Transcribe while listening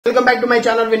Welcome back to my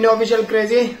channel win official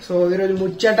crazy. So ఈరోజు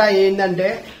ముచ్చట ఏంటంటే,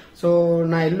 సో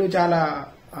నా ఇల్లు చాలా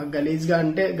గలీజ్ గా,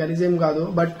 అంటే గలీజ్ ఏం కాదు,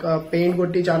 బట్ పెయింట్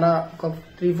కొట్టి చాలా ఒక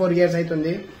 3-4 ఇయర్స్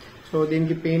అవుతుంది. సో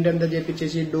దీనికి పెయింట్ అంతా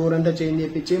చేపించేసి డోర్ అంతా చేంజ్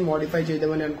చేపించి మోడిఫై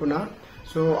చేద్దామని అనుకున్నా.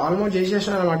 సో ఆల్మోస్ట్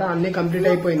చేసేసాను అనమాట, అన్ని కంప్లీట్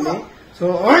అయిపోయింది. సో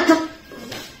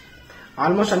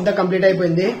ఆల్మోస్ట్ అంతా కంప్లీట్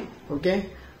అయిపోయింది. ఓకే,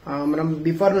 మనం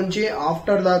బిఫోర్ నుంచి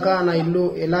ఆఫ్టర్ దాకా నా ఇల్లు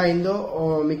ఎలా అయిందో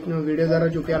మీకు వీడియో ద్వారా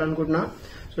చూపించాలనుకుంటున్నా.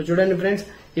 సో చూడండి ఫ్రెండ్స్,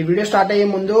 ఈ వీడియో స్టార్ట్ అయ్యే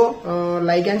ముందు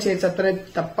లైక్ అండ్ షేర్ సబ్స్క్రైబ్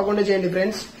తప్పకుండా చేయండి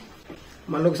ఫ్రెండ్స్.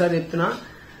 మళ్ళీ ఒకసారి చెప్తున్నా,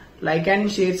 లైక్ అండ్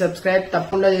షేర్ సబ్స్క్రైబ్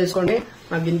తప్పకుండా చేసుకోండి.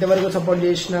 నాకు ఇంతవరకు సపోర్ట్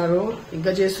చేసినారు,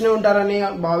 ఇంకా చేస్తూనే ఉంటారని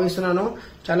భావిస్తున్నాను.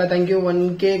 చాలా థ్యాంక్ యూ.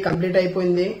 1K కంప్లీట్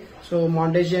అయిపోయింది. సో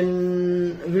మానిటైజేషన్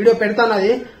వీడియో పెడతాను,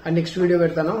 అది నెక్స్ట్ వీడియో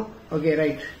పెడతాను. Okay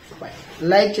right, bye.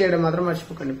 లైక్ చేయడం మాత్రం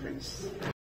మర్చిపోకండి friends.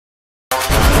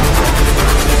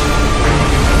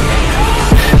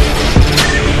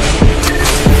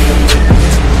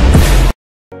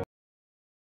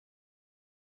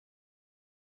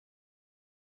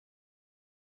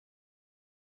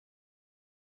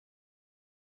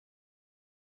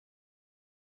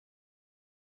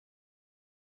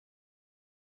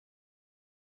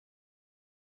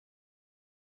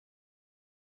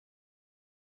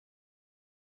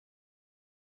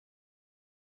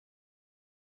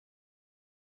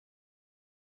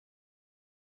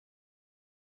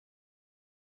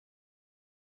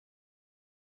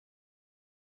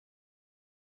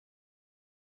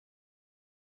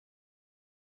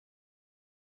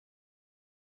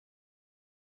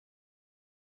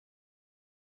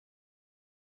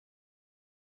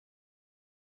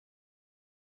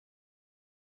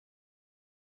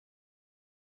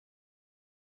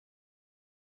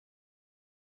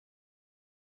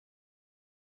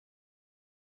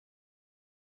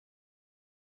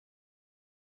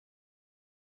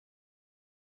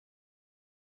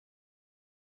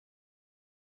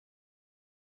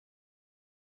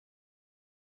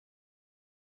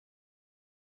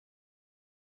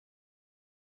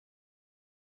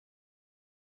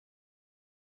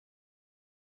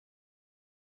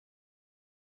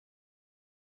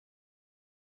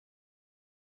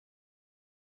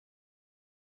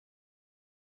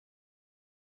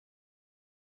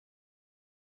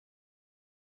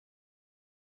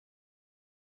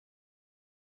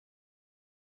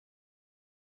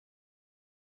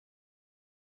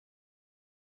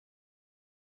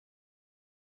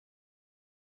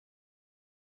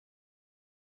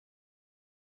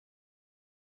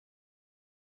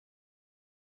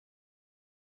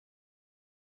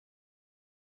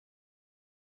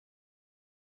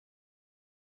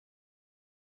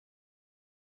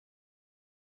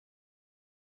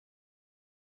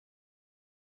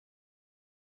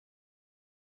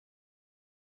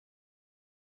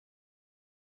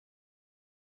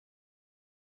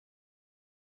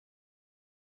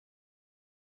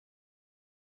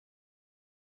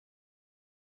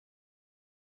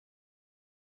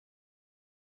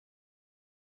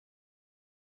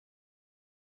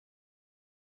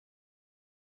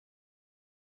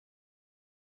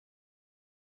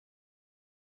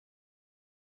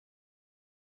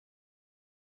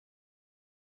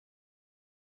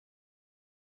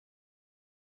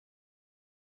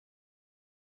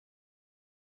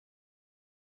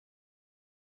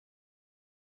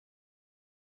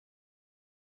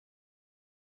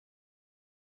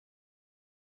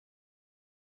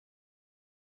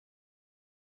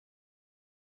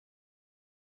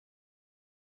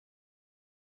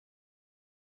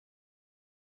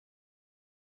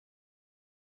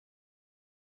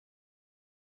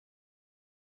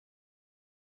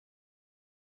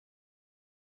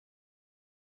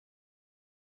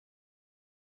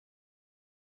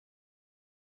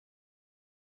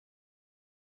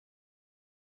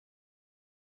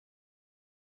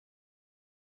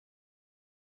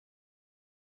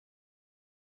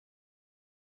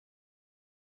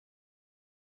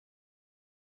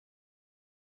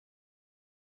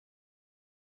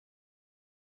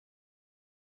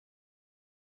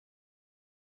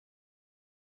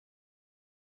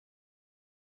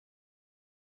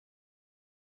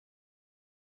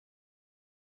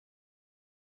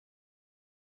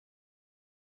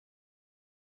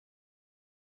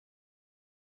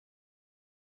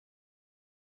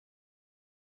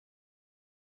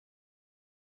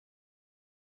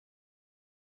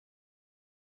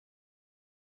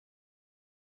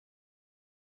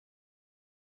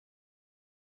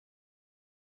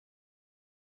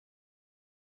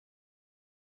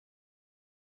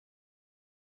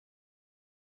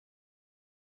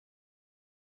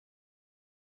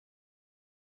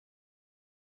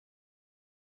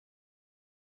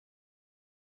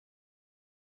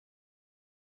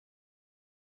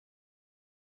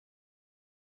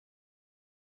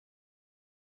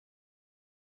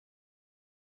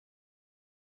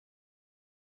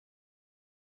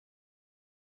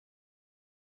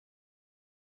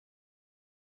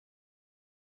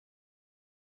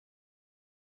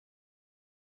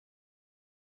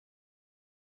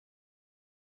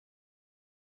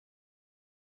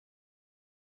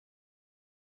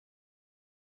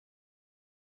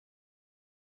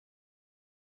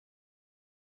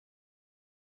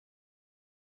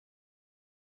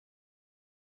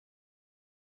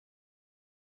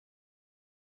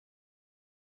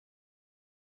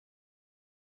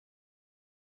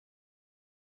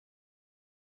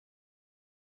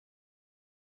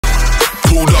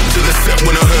 step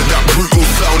when I heard that brutal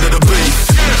sound of the bass.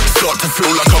 Start to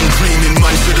feel like I'm dreaming,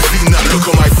 man, should've seen that look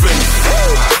on my face.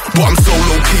 But I'm so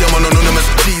low-key, I'm an anonymous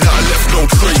G that I left no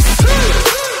trace.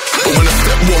 But when I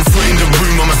step 1 foot in the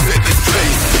room, I'ma set this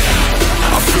pace.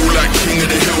 I feel like king of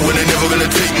the hill when they're never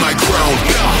gonna take my crown.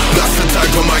 That's the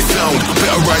type of my sound,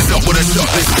 better rise up when I shut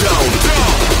this down.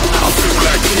 I feel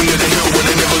like king of the hill when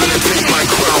they're never gonna take my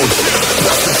crown.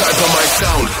 That's the type of my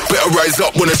sound, better rise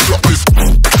up when I shut this.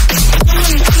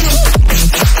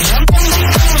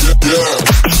 Yeah.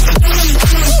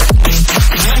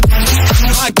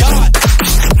 My God.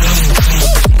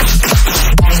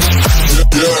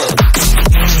 Yeah.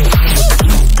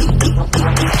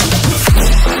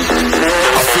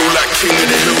 I feel like king of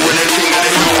the hill when they're king of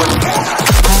the hill.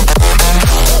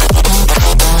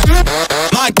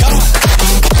 My God.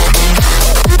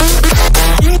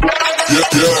 Yeah,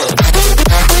 yeah.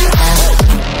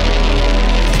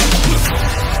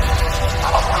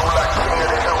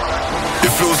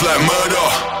 It feels like murder,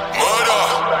 murder.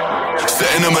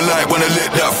 Setting them alight when I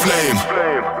lit that flame.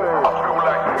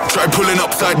 Try pulling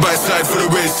up side by side for the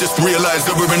race, just realize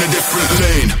that we're in a different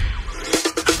lane.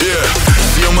 Yeah,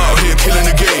 see I'm out here killing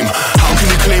the game. How can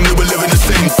you claim that we're living the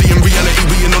same? See in reality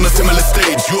being on a similar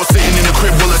stage. You're sitting in the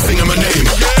crib while I'm singing my name.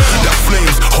 That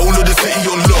flames, whole of the city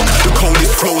on lock. The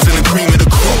coldest flows and the cream of the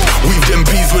crop. Weave them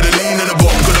bees with a lean and a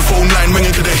bop. Got a phone line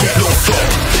ringing to the heat don't stop.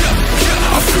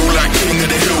 I feel like king of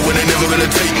the hill when they're never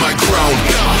gonna take my crown.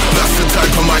 That's the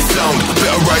type of my sound,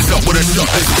 better rise up when I shut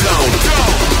this down.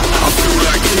 I feel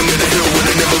like king of the hill when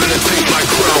they're never gonna take my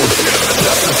crown.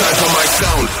 That's the type of my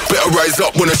sound, better rise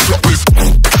up when I shut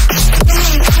this.